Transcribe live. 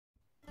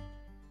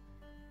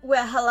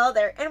Well, hello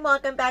there, and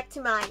welcome back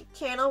to my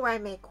channel where I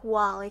make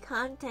quality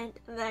content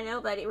that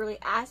nobody really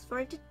asked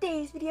for.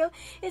 Today's video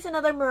is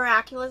another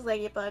Miraculous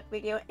Ladybug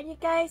video, and you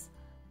guys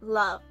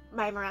love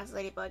my Miraculous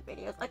Ladybug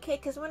videos, okay?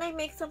 Because when I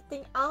make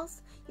something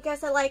else, you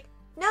guys are like,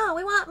 no,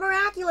 we want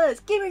Miraculous!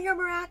 Give me your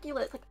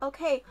Miraculous! Like,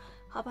 okay,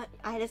 how about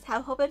I just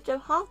have a whole bunch of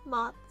Hoth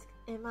Moths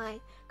in my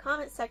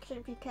comment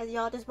section because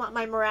y'all just want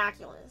my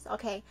Miraculous,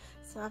 okay?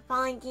 So I'm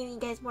finally giving you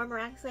guys more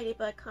Miraculous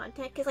Ladybug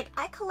content because, like,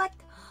 I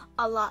collect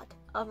a lot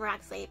of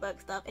Miraculous Ladybug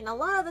stuff, and a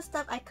lot of the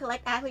stuff I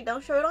collect I actually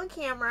don't show it on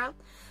camera,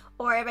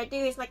 or if I do,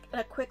 it's like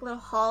a quick little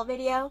haul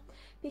video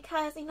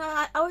because, you know,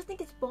 I always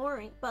think it's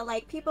boring, but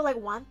like people like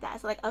want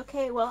that. So like,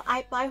 okay, well,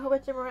 I buy a whole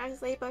bunch of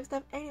Miraculous Ladybug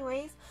stuff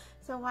anyways,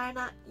 so why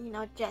not, you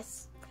know,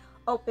 just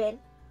open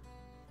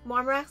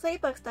more Miraculous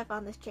Ladybug stuff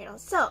on this channel.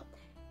 So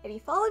if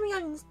you follow me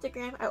on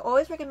Instagram, I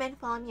always recommend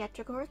following me at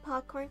Trickle Horse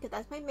Popcorn because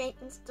that's my main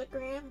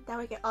Instagram. That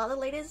way I get all the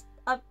latest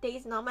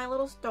updates and all my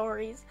little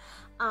stories.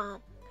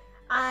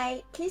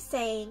 I keep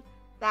saying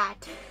that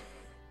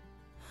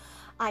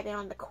I've been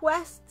on the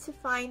quest to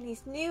find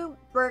these new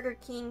Burger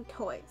King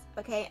toys,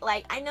 okay?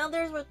 Like, I know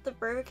there's the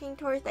Burger King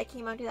toys that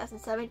came out in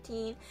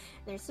 2017, and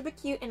they're super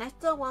cute, and I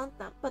still want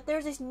them, but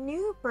there's this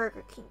new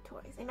Burger King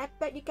toys, and I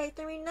bet you guys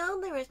already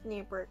know there was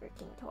new Burger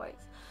King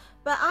toys.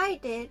 But I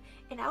did,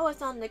 and I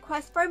was on the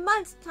quest for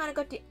months trying to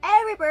go to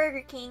every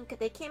Burger King because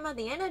they came out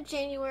the end of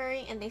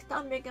January and they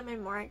stopped making them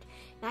in March.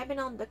 And I've been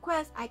on the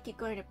quest. I keep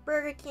going to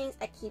Burger Kings.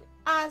 I keep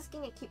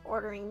asking. I keep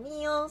ordering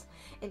meals.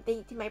 And thank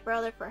you to my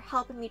brother for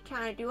helping me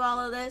trying to do all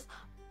of this.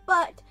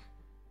 But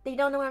they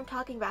don't know what I'm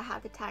talking about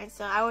half the time.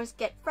 So I always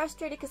get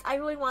frustrated because I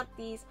really want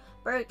these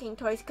Burger King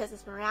toys because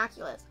it's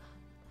miraculous.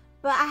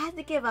 But I had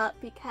to give up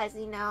because,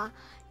 you know,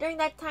 during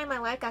that time my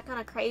life got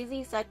kind of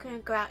crazy, so I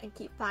couldn't go out and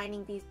keep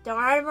finding these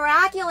darn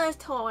miraculous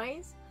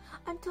toys.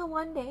 Until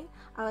one day,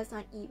 I was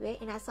on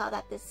eBay and I saw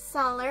that this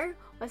seller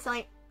was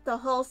selling the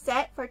whole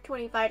set for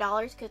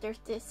 $25 because there's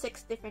just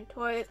 6 different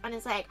toys. And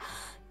it's like,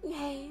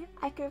 yay,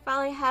 I can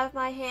finally have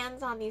my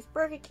hands on these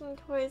Burger King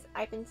toys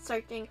I've been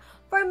searching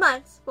for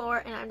months for,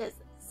 and I'm just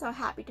so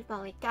happy to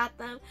finally get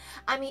them.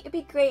 I mean, it'd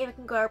be great if I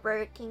can go to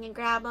Burger King and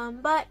grab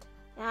them, but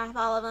now I have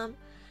all of them.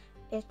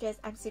 It's just,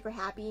 I'm super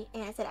happy,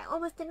 and I said I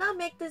almost did not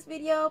make this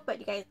video, but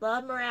you guys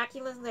love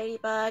Miraculous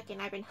Ladybug, and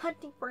I've been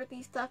hunting for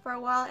these stuff for a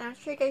while, and I'm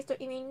sure you guys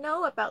don't even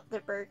know about the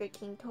Burger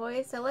King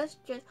toys, so let's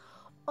just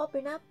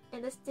open up,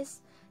 and let's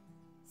just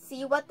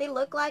see what they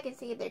look like, and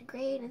see if they're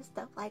great, and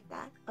stuff like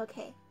that.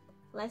 Okay,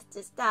 let's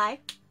just dive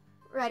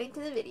right into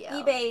the video.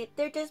 eBay,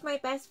 they're just my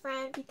best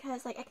friend,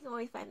 because, like, I can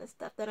always find the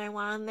stuff that I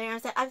want on there. I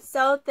said, I'm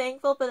so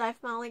thankful that I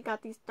finally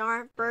got these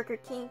darn Burger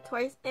King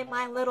toys in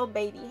my little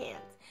baby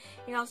hands.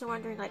 You're also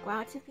wondering, like,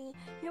 wow, Tiffany,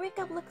 your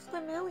makeup looks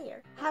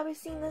familiar. Have you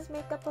seen this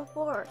makeup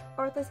before?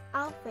 Or this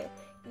outfit?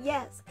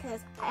 Yes,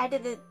 because I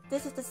did it.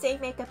 This is the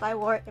same makeup I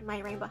wore in my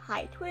Rainbow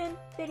High Twin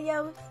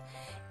videos.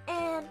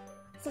 And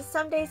so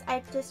some days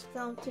I just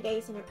filmed 2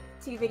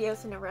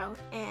 videos in a row,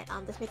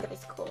 and this makeup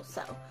is cool,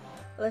 so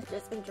let's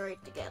just enjoy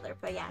it together.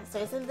 But yeah, so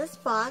it's in this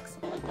box.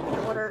 I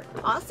ordered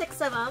all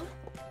 6 of them.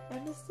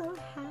 I'm just so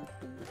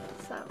happy.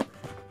 So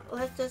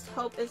let's just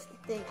hope it's the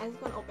thing. I'm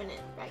just gonna open it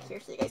right here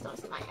so you guys don't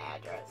see my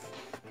address,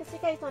 because you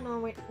guys don't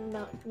know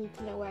need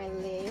to know where I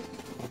live.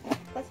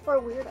 That's for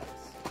weirdos.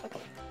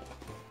 Okay,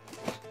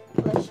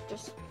 let's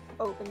just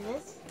open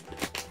this.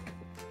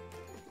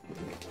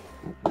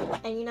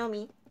 And you know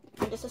me,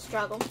 I'm just a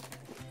struggle.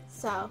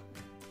 So,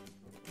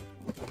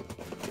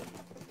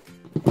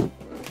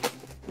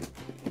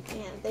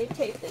 and they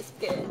taste this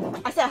good.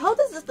 I said, I hope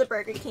this is the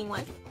Burger King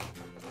one,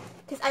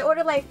 because I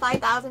ordered like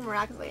 5,000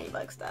 Miraculous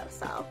Ladybug stuff.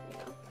 So, you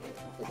know.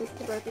 Is this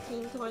the Burger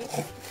King toy?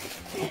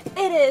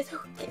 It is!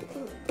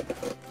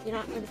 You're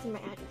not gonna see my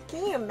address.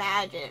 Can you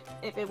imagine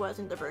if it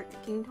wasn't the Burger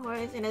King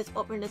toys and I just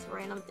opened this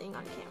random thing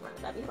on camera?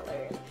 That'd be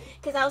hilarious.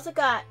 Because I also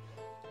got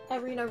a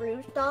Reno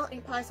Rouge doll, and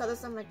you probably saw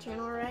this on my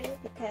channel already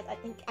because I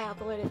think I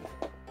uploaded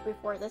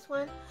before this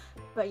one.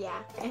 But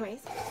yeah,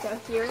 anyways, so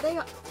here they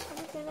are. Oh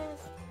my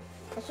goodness.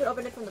 I should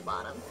open it from the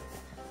bottom.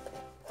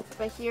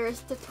 But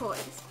here's the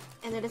toys,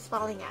 and they're just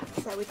falling out.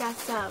 So we got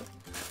some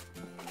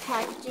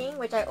packaging,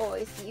 which I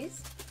always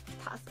use.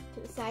 Toss it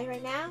to the side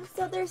right now.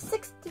 So there's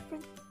 6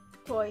 different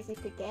toys you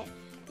could get.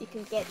 You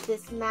can get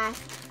this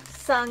mask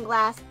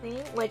sunglass thing,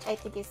 which I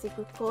think is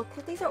super cool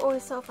because these are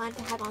always so fun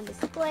to have on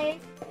display.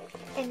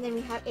 And then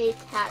we have a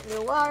Cat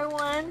Noir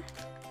one.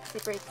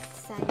 Super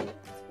excited.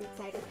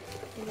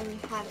 And then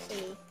we have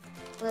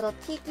a little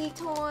Tiki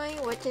toy,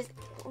 which is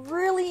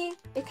really,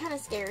 it kind of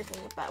scares me,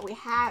 but we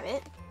have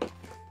it.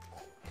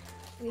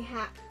 We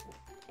have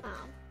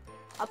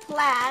a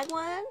plaid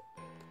one.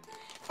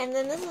 And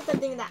then this is the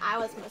thing that I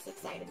was most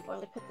excited for.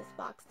 Let me put this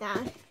box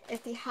down. Is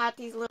they have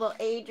these little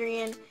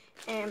Adrian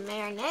and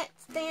Marinette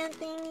stand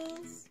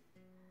thingies.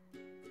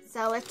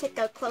 So let's take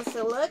a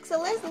closer look.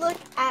 So let's look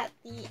at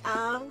the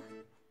I'll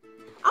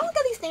look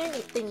at these stand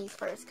thingies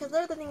first, because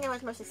they're the thing I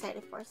was most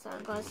excited for. So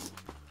I'm going to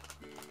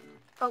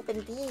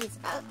open these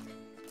up.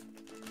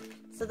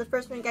 So the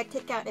first one you gotta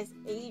take out is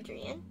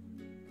Adrian.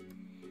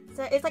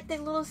 So it's like this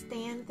little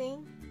stand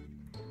thing.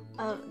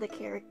 of the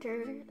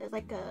character. There's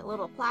like a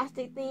little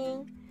plastic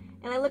thing,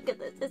 and I look at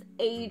this. It's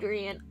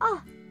Adrian.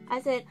 Oh,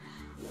 I said,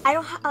 I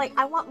don't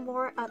I want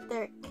more of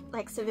their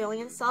like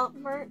civilian salt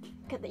merch,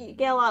 because you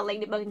get a lot of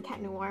Ladybug and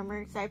Cat Noir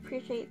merch. So I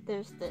appreciate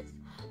there's this.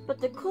 But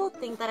the cool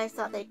thing that I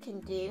saw they can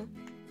do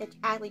is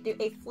actually do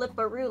a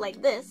flipperoo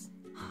like this.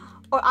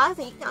 Or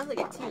honestly, you can also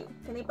get two.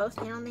 Can they both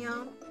stand on their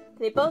own?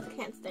 They both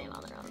can't stand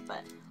on their own,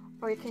 but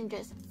or you can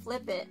just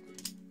flip it.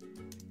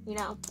 You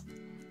know,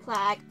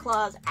 flag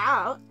claws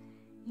out.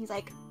 He's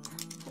like,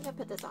 I'm gonna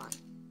put this on.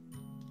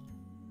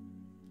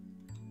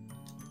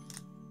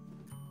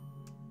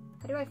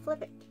 How do I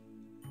flip it?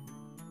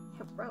 I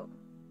have rope.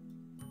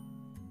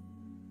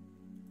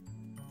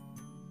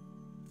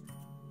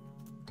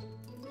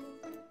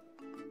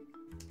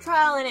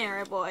 Trial and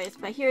error, boys.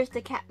 But here's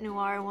the Cat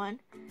Noir one.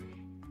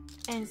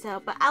 And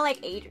so, but I like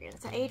Adrian.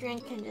 So Adrian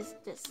can just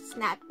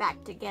snap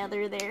back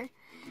together there.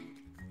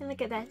 And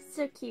look at that,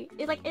 so cute.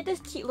 It's like this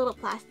cute little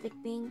plastic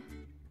thing.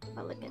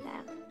 But look at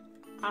that,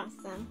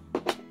 awesome.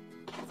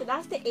 So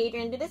that's the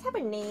Adrian. Did this have a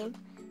name?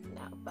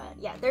 No, but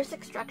yeah, there's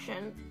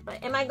instructions.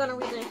 But am I gonna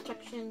read the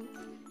instructions?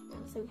 No.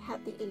 So we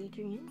have the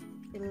Adrian.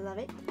 We love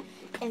it.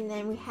 And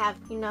then we have,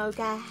 you know,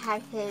 gotta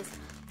have his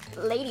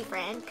lady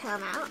friend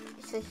come out.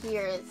 So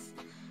here is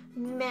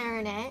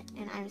Marinette,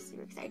 and I'm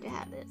super excited to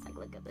have this. Like,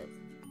 look at this.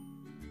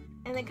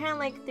 And they're kind of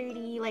like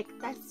 3D. Like,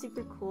 that's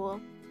super cool.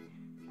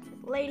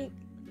 Lady.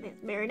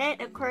 It's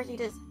Marinette, of course. You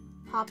just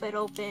pop it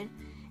open.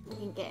 You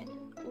can get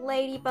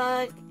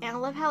Ladybug, and I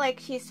love how like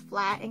she's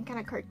flat and kind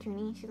of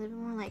cartoony. She's a little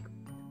more like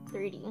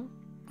 3D.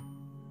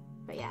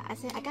 But yeah, I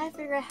said I gotta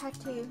figure out how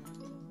to,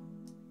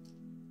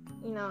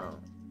 you know,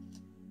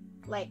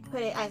 like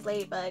put it as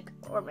Ladybug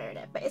or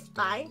Marinette. But it's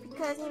fine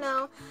because, you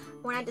know,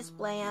 when I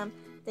display them,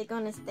 they're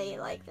gonna stay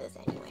like this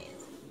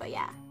anyways. But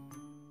yeah,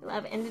 I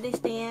love it. And do they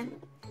stand?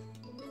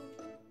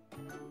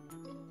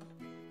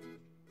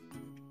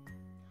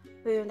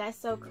 Boom, that's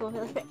so cool.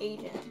 Look at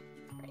Agent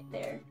right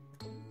there.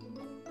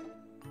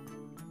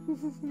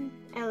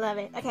 I love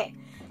it. Okay,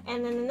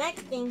 and then the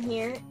next thing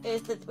here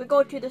is that we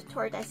go to this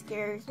toy that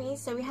scares me.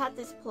 So we have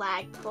this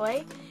flag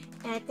toy,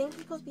 and I think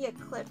it's supposed to be a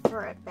clip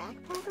for a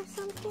backpack or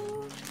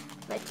something.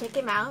 But check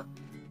him out.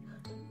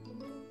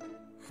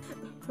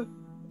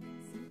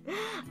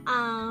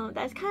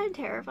 That's kind of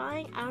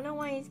terrifying. I don't know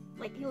why he's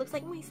like, he looks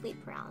like my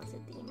sleep paralysis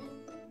demon.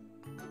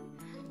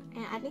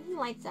 And I think he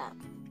lights up.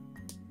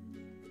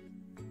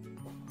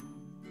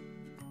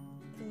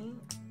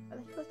 Are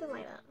they supposed to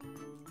light up?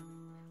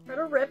 Or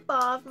to rip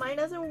off. Mine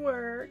doesn't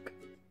work.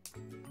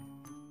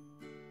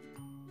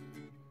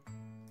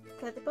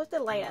 Because they're supposed to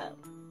light up.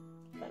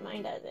 But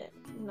mine doesn't.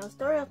 No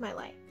story of my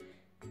life.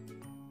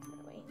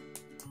 Wait.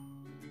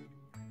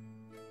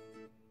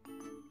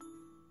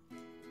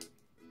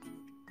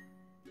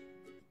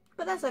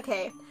 But that's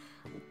okay.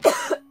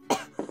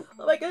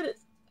 Oh my goodness.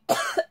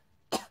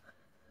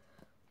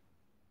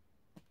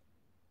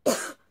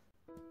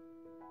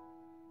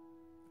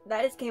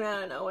 That just came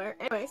out of nowhere.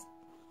 Anyways,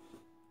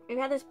 we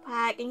have this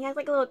pack, and he has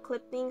like a little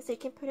clip thing, so you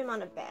can put him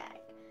on a bag.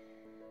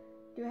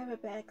 Do I have a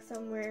bag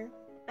somewhere?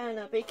 I don't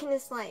know, but you can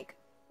just like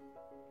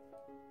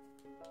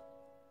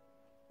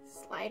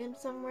slide him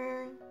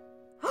somewhere.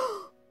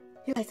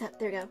 He lights up.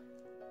 There we go.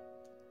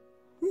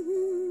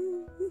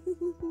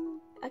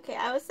 Okay,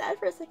 I was sad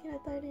for a second. I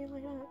thought I didn't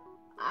light up.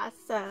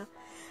 Awesome.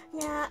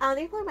 Yeah,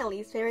 these are probably my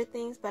least favorite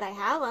things, but I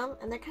have them,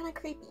 and they're kind of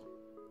creepy.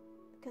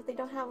 Because they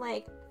don't have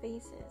like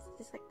faces, it's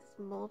just like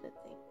this molded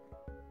thing.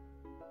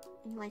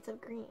 And he lights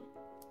up green.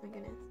 Oh my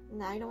goodness.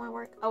 Now you don't want to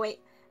work. Oh wait,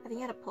 I think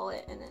you had to pull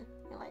it and then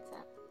it lights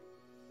up.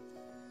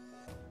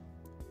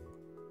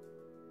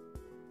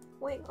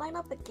 Wait, light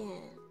up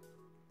again.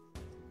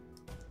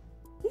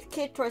 These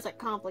kid toys are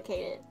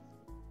complicated.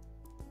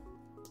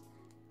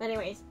 But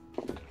anyways.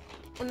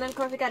 And then of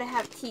course we gotta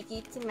have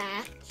Tiki to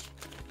match.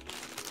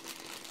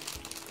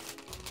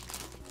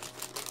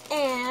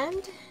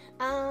 And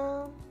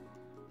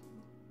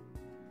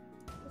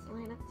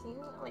light up too.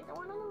 Like, I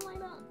want them to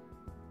light up.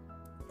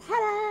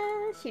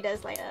 Ta-da! She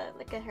does light up.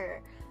 Look at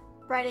her,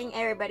 brightening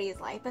everybody's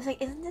life. But it's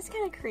like, isn't this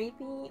kind of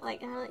creepy?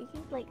 Like, you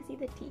can like see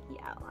the tiki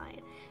outline.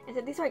 And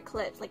so these are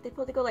clips. Like, they're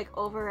supposed to go like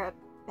over a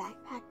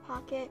backpack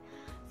pocket.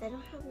 So I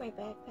don't have my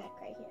backpack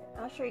right here.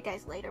 I'll show you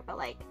guys later. But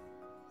like,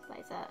 it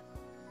lights up.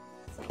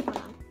 So hold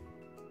on.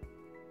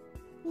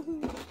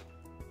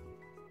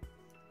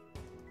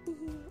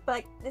 But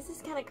like, this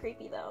is kind of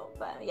creepy though.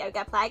 But yeah, we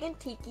got Flag and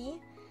Tiki.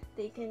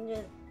 They can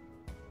just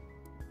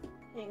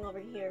hang over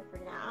here for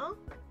now.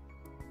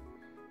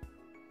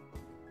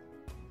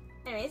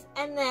 Anyways,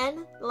 and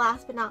then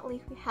last but not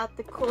least, we have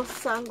the cool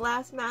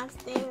sunglass mask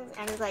things,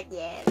 and it's like,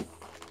 yes,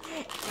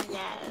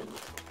 yes.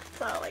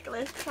 So like,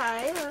 let's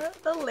try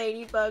the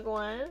ladybug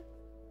one.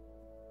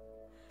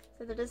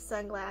 So they're just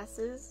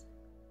sunglasses.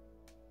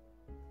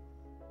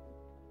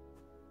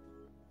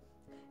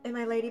 Am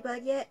I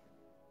ladybug yet?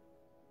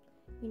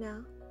 You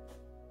know,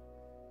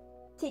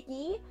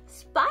 Tiki,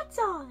 spots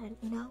on.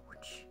 You know,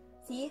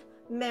 see.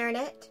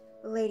 Marinette,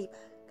 ladybug.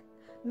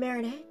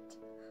 Marinette,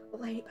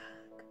 ladybug.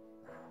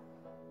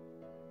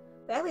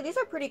 But actually, these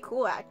are pretty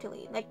cool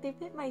actually. Like, they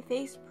fit my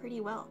face pretty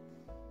well.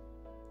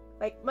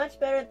 Like, much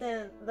better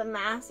than the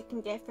mask you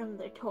can get from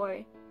the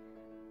toy.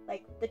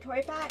 Like, the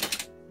toy pack.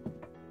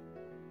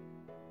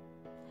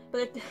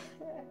 But,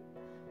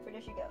 where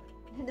does she go?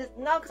 It just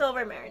knocks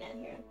over Marinette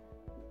here.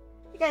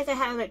 You guys are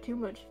having too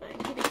much fun.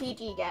 Keep it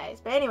PG, guys.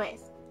 But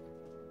anyways,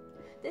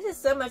 this is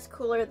so much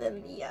cooler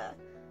than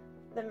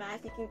the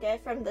mask you can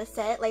get from the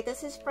set. Like,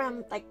 this is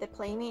from, like, the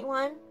Playmate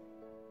one.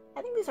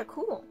 I think these are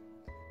cool.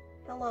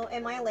 Hello,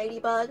 am I a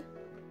ladybug?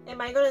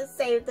 Am I gonna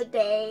save the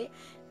day?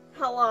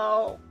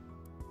 Hello.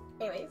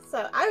 Anyway,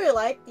 so I really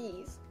like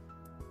these.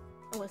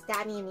 Almost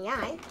stabbed me in the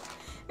eye.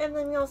 And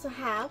then we also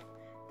have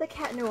the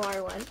Cat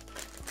Noir one.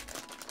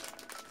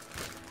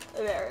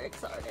 Very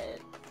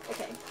excited.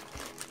 Okay.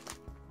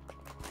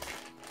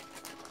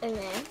 And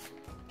then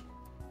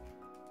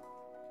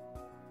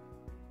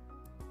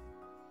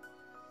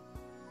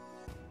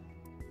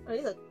oh,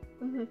 these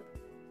are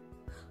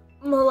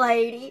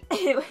Milady.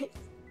 Anyways.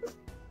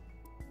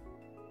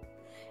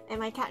 And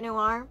my Cat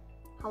Noir.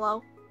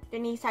 Hello.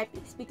 Denise type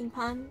speaking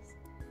puns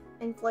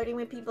and flirting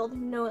with people who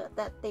know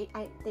that they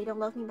don't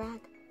love me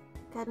back.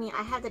 I mean,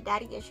 I have the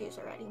daddy issues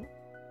already.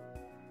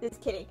 Just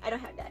kidding. I don't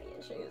have daddy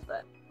issues,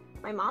 but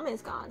my mom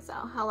is gone, so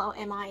hello,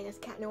 am I this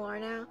Cat Noir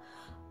now?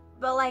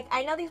 But like,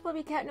 I know these will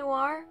be Cat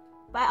Noir,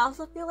 but I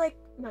also feel like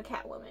I'm a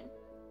Catwoman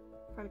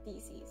from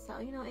DC, so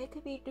you know, it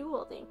could be a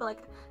dual thing. But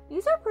like,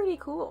 these are pretty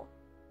cool.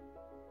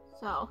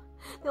 So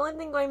the only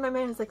thing going in my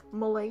mind is like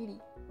Milady,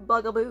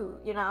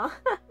 Bugaboo, you know.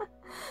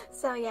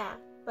 So yeah.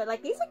 But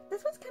like this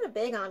one's kind of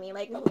big on me.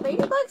 Like,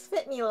 ladybugs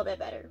fit me a little bit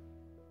better.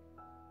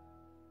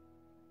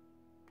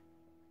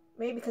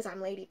 Maybe because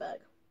I'm Ladybug.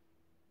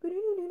 But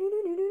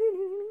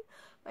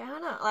I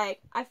don't know.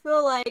 Like, I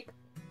feel like,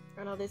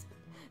 I don't know,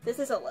 this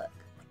is a look.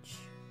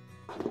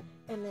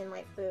 And then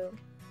like, boom.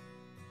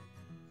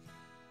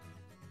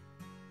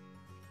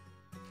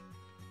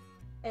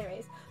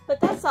 Anyways,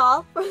 but that's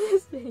all for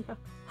this video.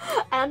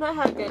 I don't know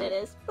how good it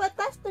is, but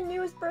that's the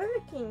newest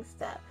Burger King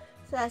stuff.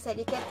 So I said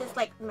you get this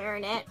like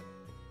Marinette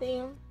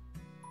thing,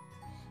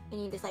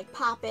 and you just like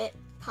pop it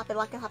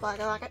like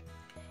it,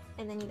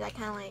 and then you like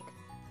kind of like,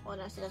 well,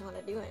 no, she doesn't want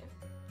to do it.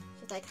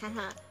 She's like,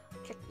 haha,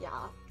 trick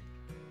y'all.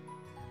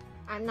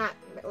 I'm not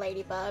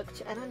Ladybug.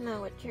 I don't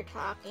know what you're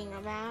talking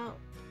about.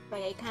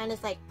 But you kind of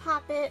just like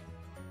pop it.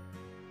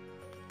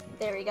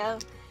 There we go.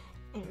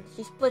 And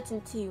she splits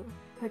into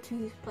her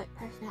two split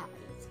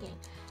personalities again.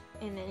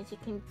 And then she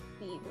can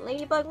be the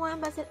Ladybug one,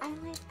 but I said I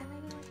like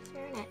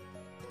Marinette.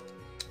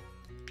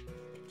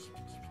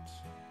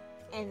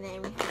 And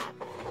then we have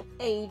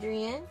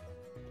Adrian.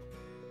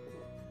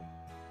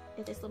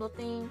 And this little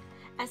thing.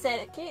 I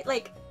said, okay,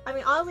 like, I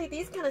mean, honestly,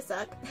 these kind of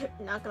suck.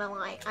 Not gonna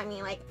lie. I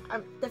mean, like,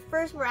 the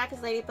first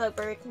Miraculous Ladybug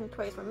Burger King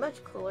toys were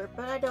much cooler,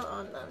 but I don't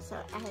own them, so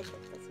I had to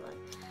get this one.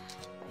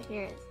 But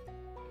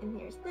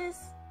here's this.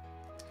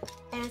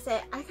 And I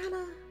said, I don't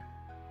know.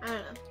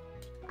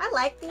 I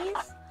like these,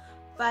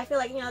 but I feel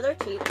like, you know, they're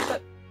cheap,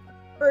 but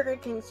Burger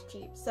King's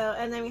cheap. So,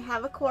 and then we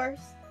have, of course,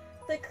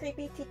 the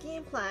creepy Tiki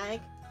and Flag.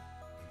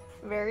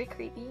 Very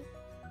creepy.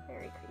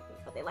 Very creepy.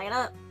 But they light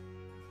up.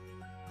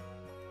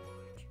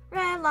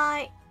 Red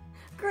light.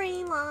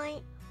 Green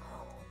light.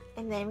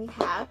 And then we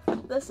have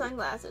the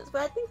sunglasses.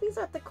 But I think these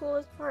are the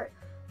coolest part.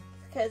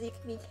 Because you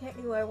can be Cat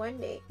Noir one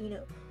day, you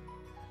know,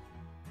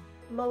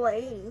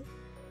 Milady.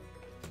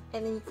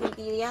 And then you can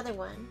be the other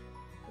one.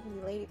 You can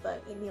be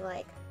Ladybug. And be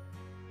like,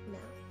 no.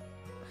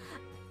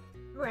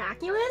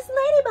 Miraculous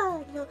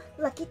Ladybug! You know,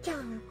 Lucky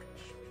Charm.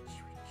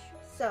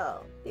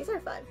 So, these are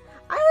fun.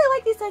 I really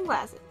like these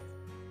sunglasses.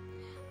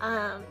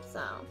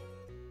 So,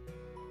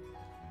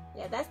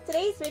 yeah, that's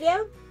today's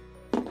video.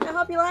 I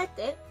hope you liked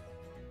it.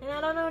 And I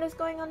don't know what is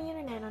going on the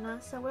internet or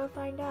not, so we'll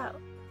find out.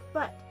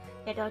 But,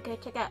 yeah, don't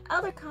forget to check out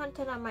other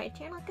content on my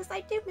channel, because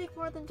I do make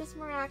more than just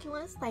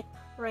Miraculous, like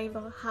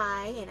Rainbow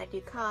High, and I do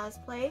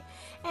cosplay.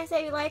 And so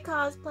if you like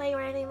cosplay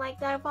or anything like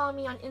that, follow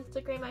me on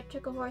Instagram at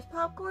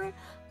ChickaHorsePopcorn.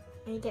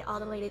 And you get all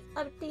the latest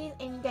updates,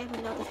 and you guys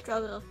will know the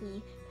struggle of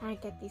me trying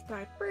to get these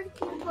Star Burger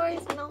King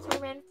toys. And also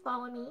remember to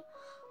follow me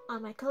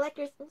on my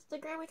collector's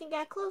Instagram. We can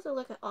get a closer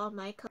look at all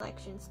my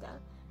collection stuff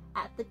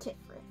at the tip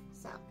thrift.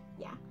 So,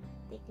 yeah.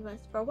 Thank you much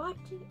for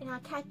watching, and I'll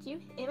catch you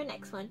in the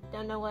next one.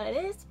 Don't know what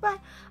it is, but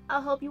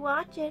I hope you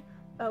watch it.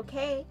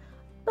 Okay,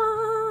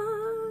 bye!